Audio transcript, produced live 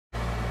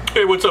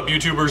Hey, what's up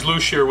YouTubers?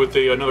 Luce here with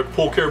another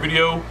pool care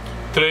video.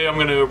 Today I'm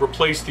going to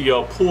replace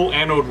the pool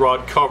anode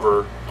rod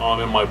cover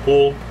in my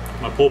pool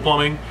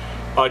plumbing.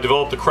 I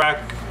developed a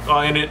crack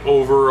in it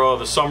over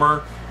the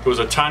summer. There was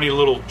a tiny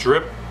little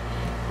drip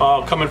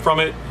coming from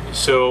it,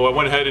 so I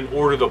went ahead and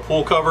ordered the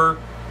pool cover.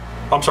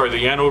 I'm sorry,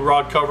 the anode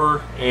rod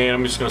cover, and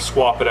I'm just going to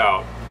swap it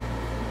out.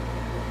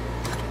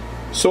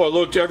 So I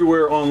looked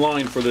everywhere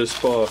online for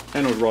this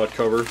anode rod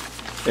cover,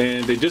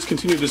 and they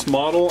discontinued this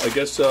model. I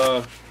guess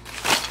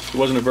it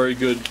wasn't a very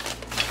good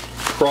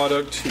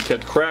product. It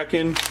kept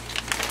cracking.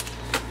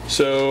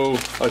 So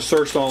I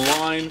searched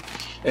online,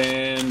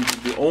 and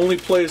the only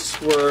place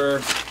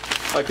where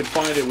I could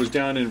find it was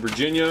down in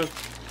Virginia.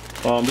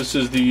 This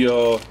is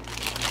the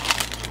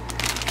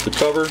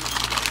cover.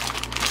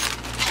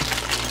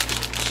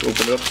 Let's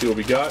open it up, see what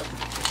we got.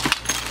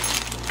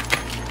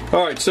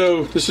 Alright,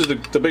 so this is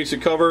the basic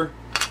cover.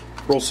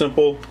 Real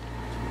simple.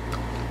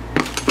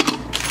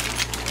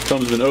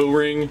 Comes with an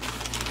O-ring.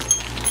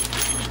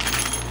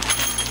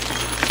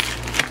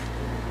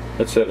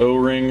 That's that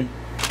O-ring.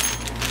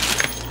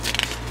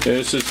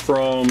 This is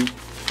from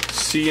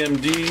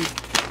CMD.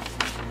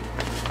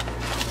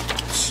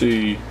 Let's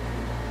see.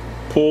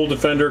 Pool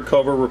Defender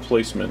Cover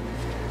Replacement. I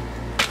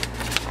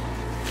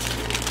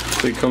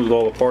think it comes with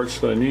all the parts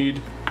that I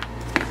need.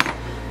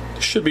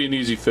 This should be an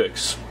easy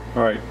fix.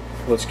 Alright,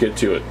 let's get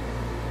to it.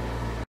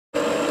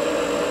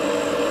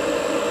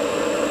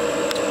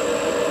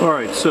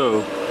 Alright, so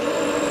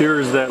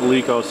here's that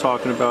leak I was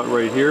talking about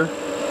right here.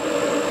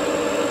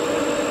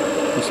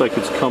 Looks like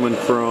it's coming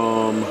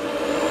from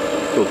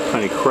a little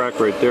tiny crack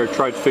right there. I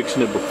tried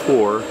fixing it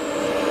before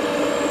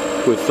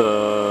with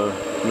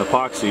an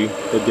epoxy.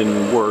 It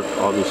didn't work,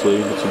 obviously.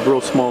 It's a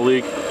real small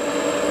leak.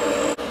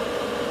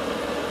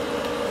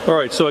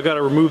 Alright, so I got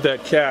to remove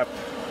that cap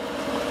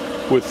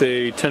with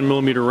a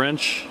 10mm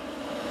wrench.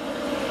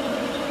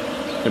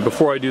 And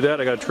before I do that,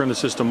 I got to turn the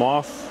system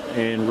off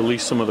and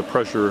release some of the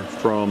pressure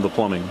from the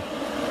plumbing.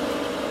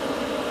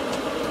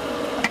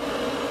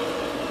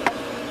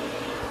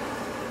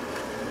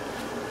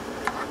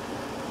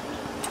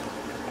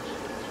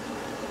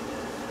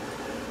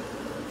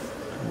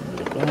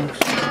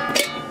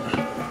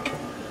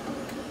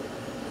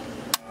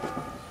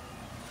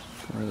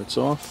 Alright, that's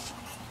off.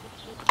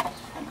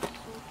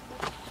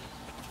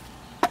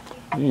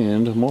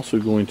 And I'm also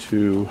going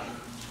to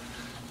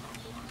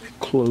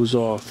close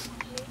off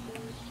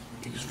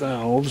these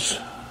valves.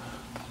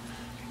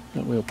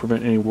 That way it'll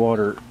prevent any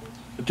water,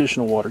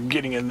 additional water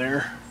getting in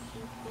there.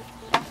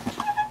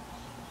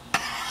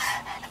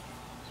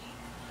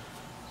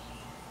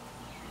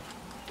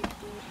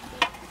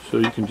 So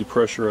you can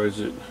depressurize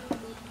it.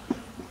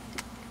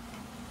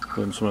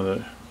 Letting some of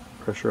the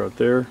pressure out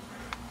there.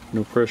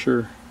 No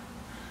pressure.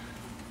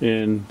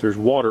 And there's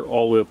water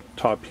all the way up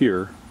top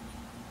here.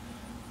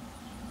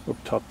 Up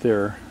top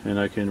there. And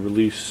I can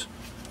release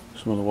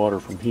some of the water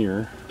from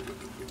here.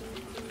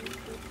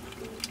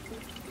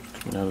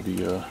 Coming out of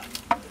the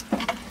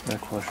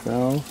backwash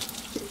valve.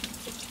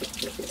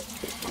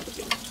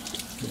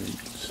 There you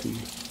can see.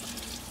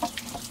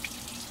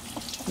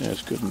 Yeah,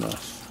 it's good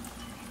enough.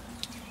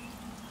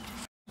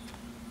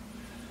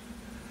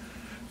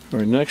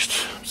 Alright,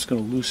 next I'm just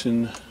going to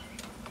loosen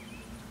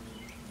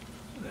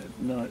that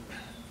nut.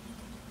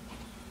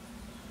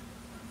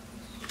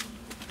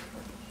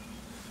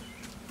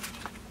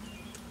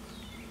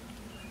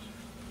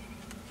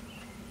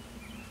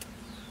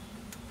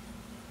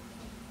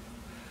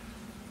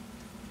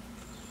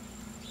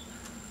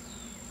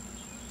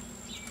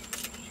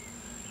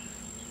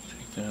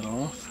 That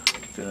off,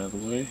 get that out of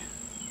the way.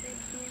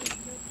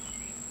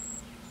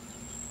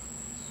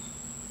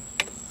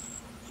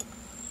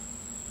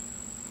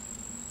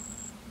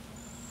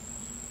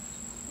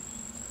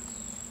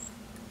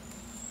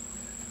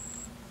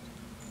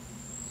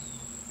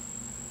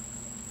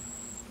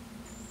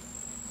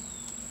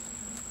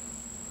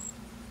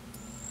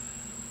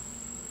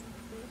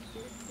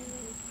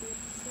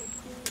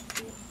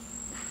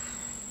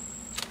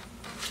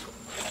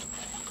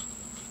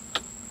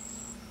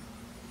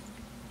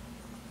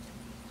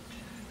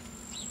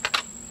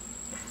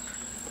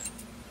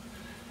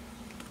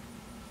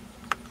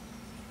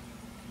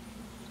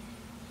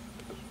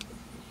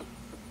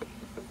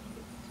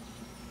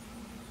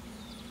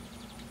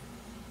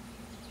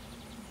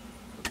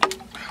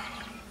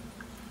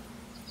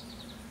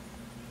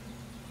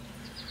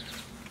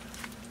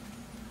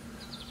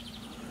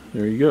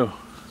 There you go.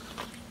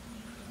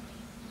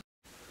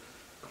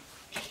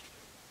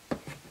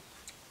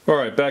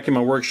 Alright, back in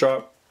my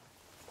workshop.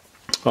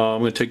 I'm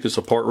going to take this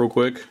apart real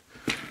quick.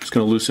 Just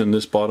going to loosen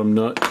this bottom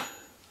nut.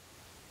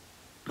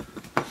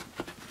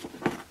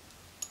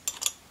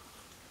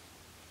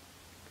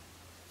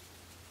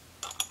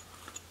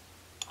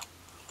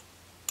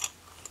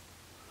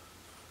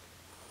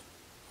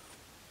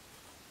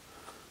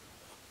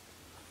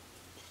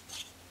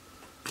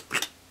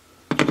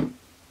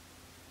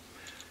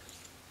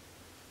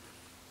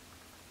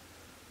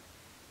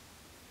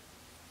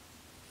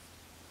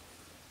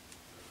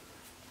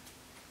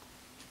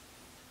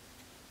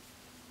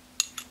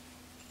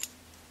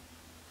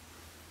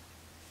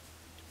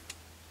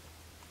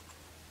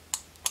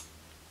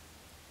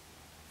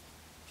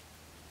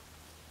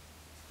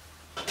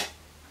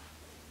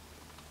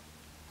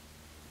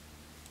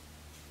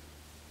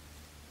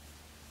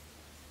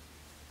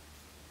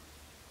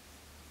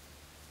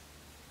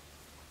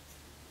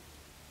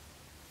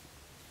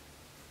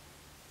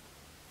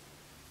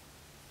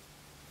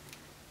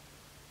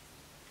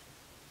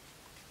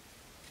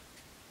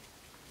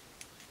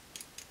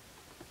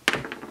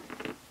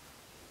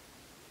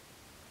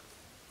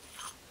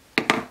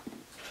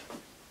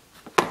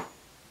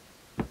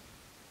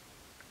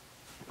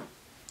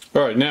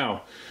 Alright,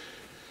 now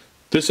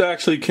this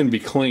actually can be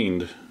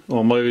cleaned. All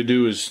I'm going to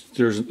do is,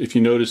 if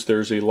you notice,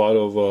 there's a lot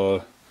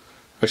of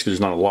actually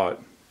there's not a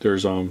lot,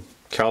 there's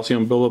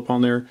calcium buildup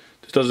on there.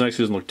 This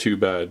doesn't look too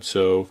bad.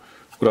 So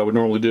what I would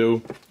normally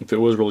do, if it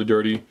was really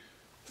dirty,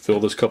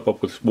 fill this cup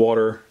up with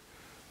water,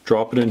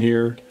 drop it in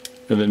here,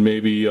 and then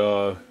maybe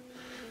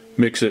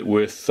mix it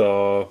with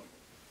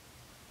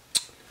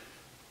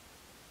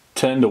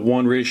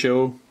 10-to-1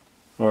 ratio.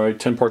 Alright,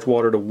 10 parts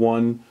water to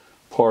 1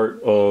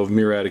 part of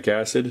muriatic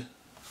acid.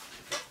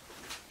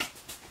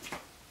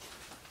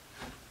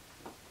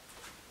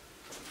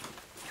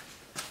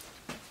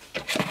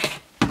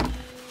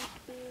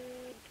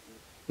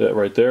 That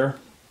right there.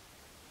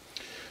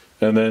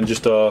 And then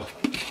just let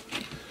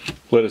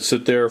it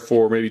sit there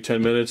for maybe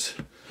 10 minutes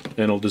and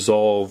it'll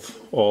dissolve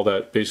all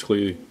that,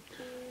 basically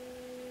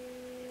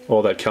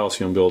all that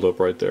calcium buildup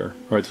right there.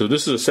 Alright, so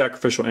this is a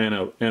sacrificial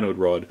anode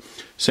rod.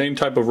 Same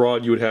type of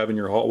rod you would have in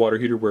your hot water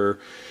heater, where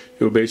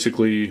it would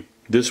basically,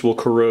 this will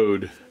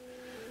corrode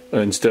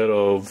instead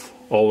of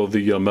all of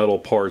the metal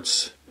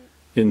parts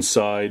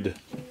inside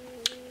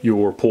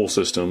your pool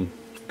system.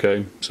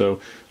 Okay, so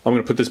I'm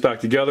going to put this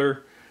back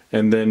together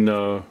and then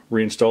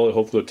reinstall it.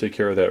 Hopefully it'll take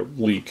care of that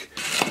leak.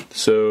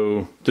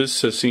 So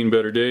this has seen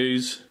better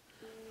days.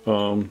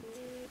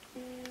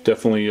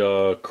 Definitely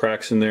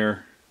cracks in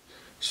there.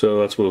 So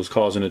that's what was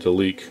causing it to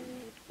leak.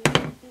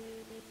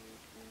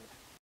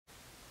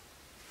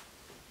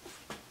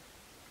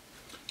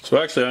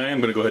 So actually I am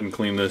going to go ahead and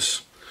clean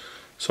this.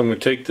 So I'm going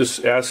to take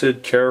this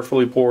acid,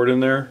 carefully pour it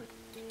in there.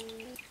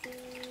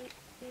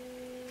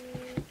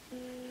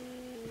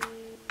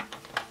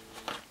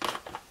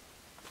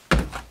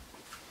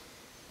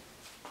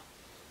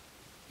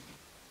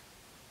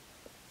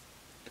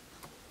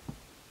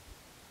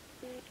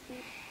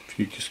 If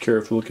you just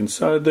carefully look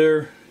inside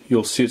there,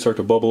 you'll see it start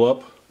to bubble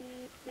up.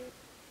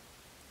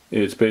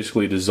 It's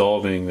basically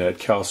dissolving that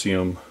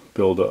calcium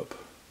buildup.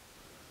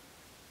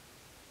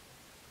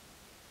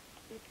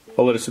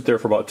 I'll let it sit there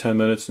for about 10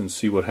 minutes and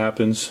see what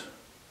happens.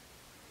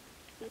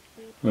 I'm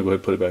going to go ahead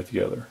and put it back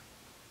together.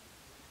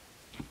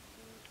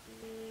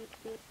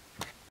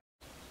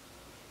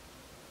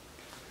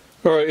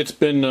 Alright, it's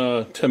been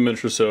 10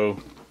 minutes or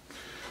so.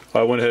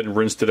 I went ahead and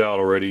rinsed it out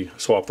already,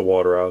 swapped the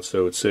water out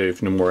so it's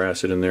safe, no more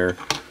acid in there.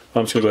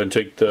 I'm just going to go ahead and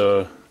take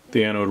the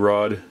anode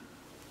rod,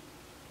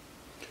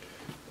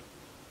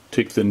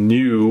 take the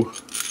new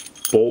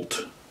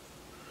bolt,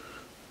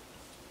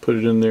 put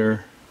it in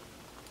there,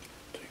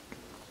 take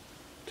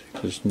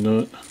this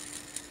nut,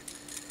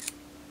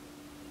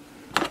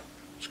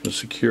 just going to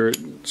secure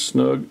it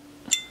snug.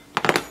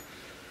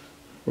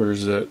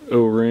 Where's that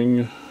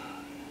O-ring?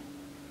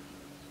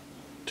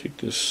 Take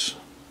this,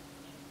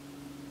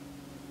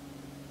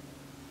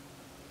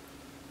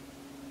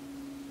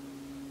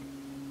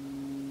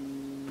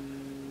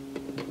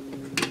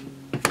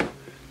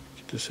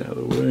 get this out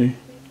of the way.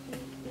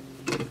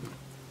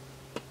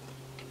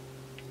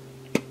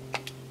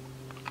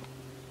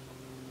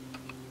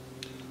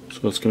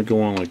 So it's going to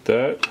go on like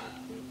that.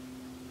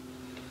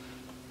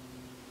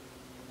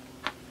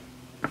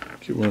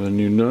 Get one of the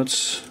new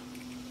nuts.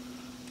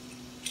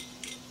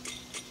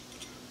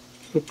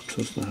 Oops,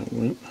 that's not how it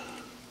went.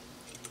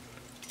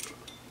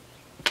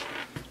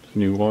 The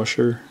new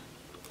washer.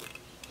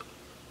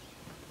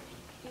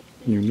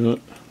 New nut.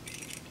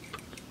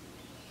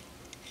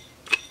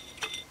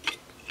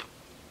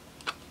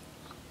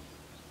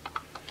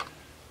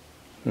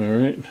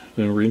 Alright,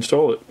 then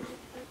reinstall it.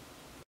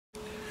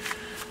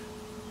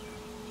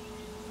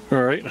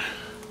 Alright, I'm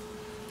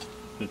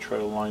going to try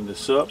to line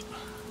this up.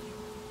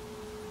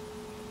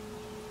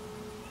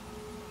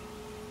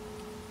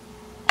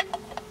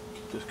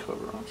 Get this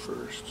cover on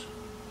first.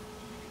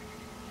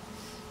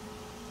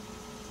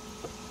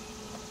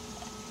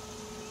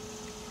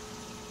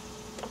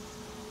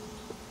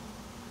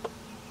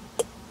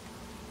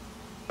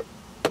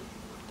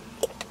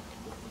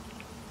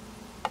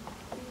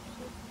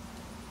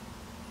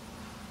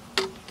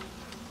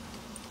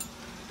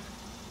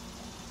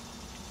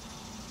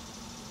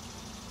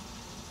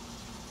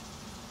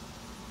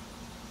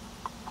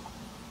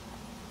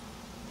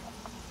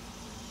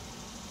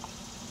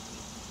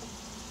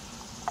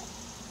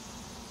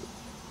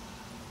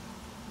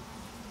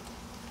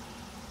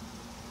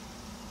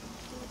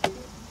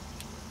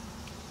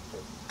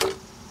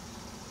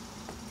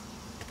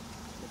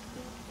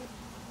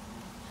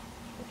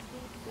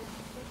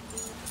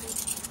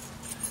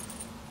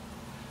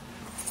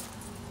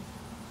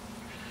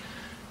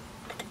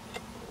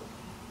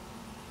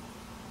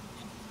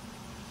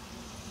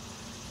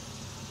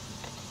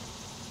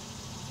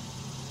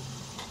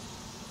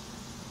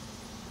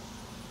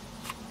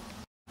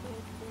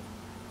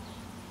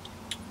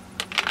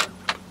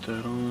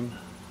 That on,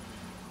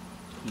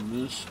 and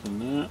this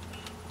and that.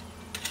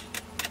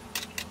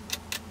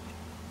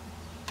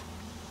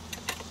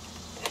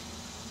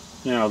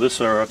 Now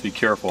this I have to be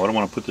careful. I don't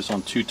want to put this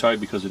on too tight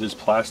because it is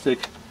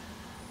plastic,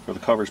 or the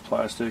cover's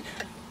plastic.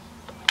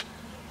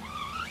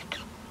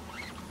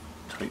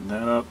 Tighten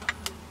that up.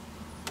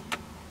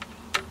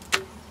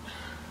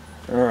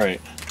 Alright,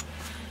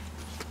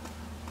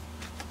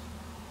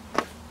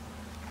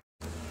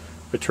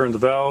 turn the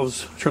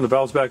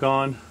valves back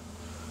on.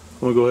 I'm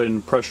going to go ahead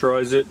and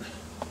pressurize it.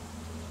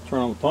 Turn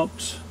on the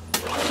pumps.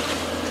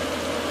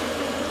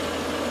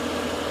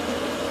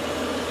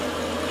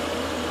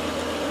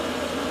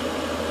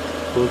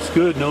 Looks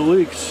good, no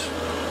leaks.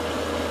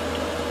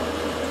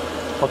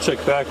 I'll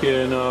check back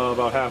in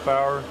about half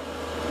hour.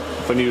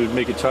 If I need to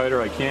make it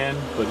tighter, I can,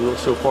 but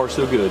so far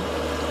so good.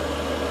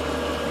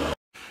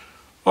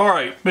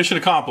 Alright, mission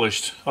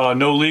accomplished.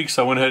 No leaks.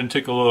 I went ahead and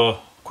took a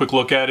quick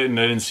look at it and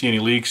I didn't see any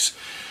leaks.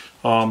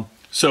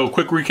 So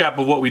quick recap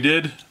of what we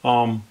did.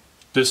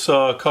 This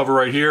cover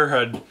right here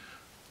had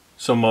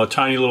some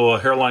tiny little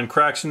hairline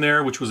cracks in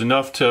there, which was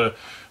enough to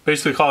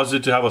basically cause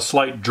it to have a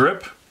slight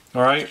drip.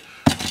 Alright,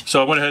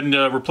 so I went ahead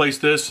and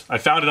replaced this. I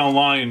found it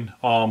online,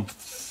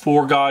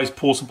 Four Guys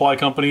Pool Supply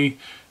Company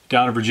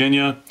down in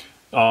Virginia.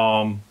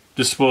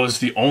 This was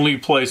the only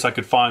place I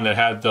could find that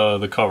had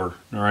the cover.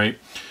 Alright,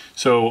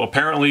 so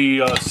apparently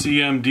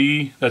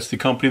CMD, that's the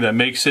company that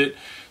makes it,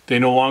 they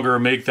no longer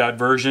make that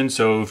version,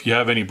 so if you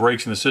have any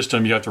breaks in the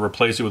system, you have to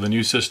replace it with a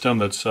new system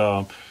that's,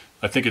 I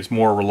think it's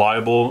more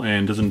reliable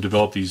and doesn't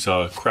develop these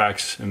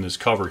cracks in this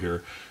cover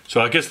here. So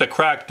I guess that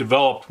crack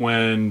developed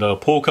when the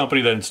pool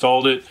company that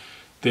installed it,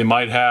 they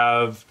might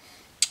have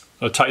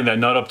tightened that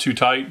nut up too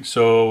tight,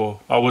 so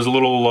I was a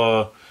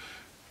little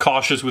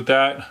cautious with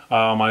that.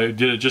 I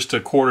did it just a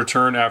quarter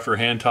turn after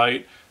hand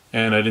tight,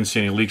 and I didn't see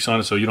any leaks on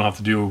it, so you don't have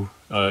to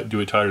do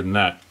it tighter than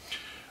that.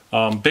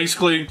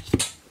 Basically,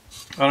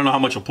 I don't know how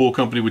much a pool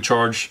company would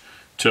charge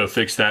to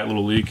fix that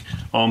little leak.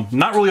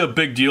 Not really a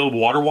big deal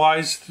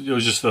water-wise. It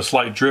was just a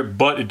slight drip,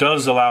 but it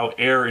does allow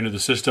air into the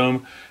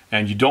system,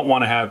 and you don't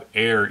want to have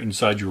air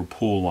inside your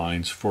pool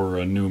lines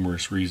for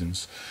numerous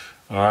reasons.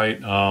 All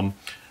right.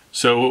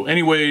 So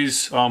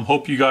anyways,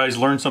 hope you guys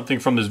learned something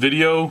from this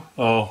video.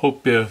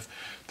 Hope if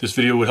this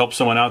video would help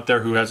someone out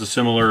there who has a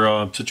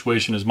similar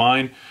situation as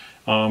mine.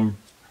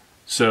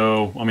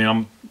 So, I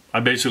mean, I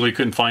basically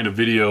couldn't find a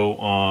video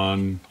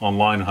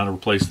online on how to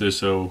replace this,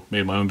 so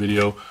made my own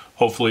video.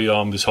 Hopefully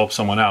this helps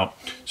someone out.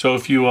 So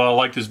if you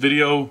like this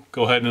video,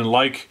 go ahead and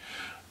like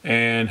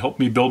and help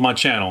me build my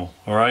channel.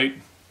 All right,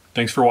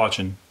 thanks for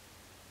watching.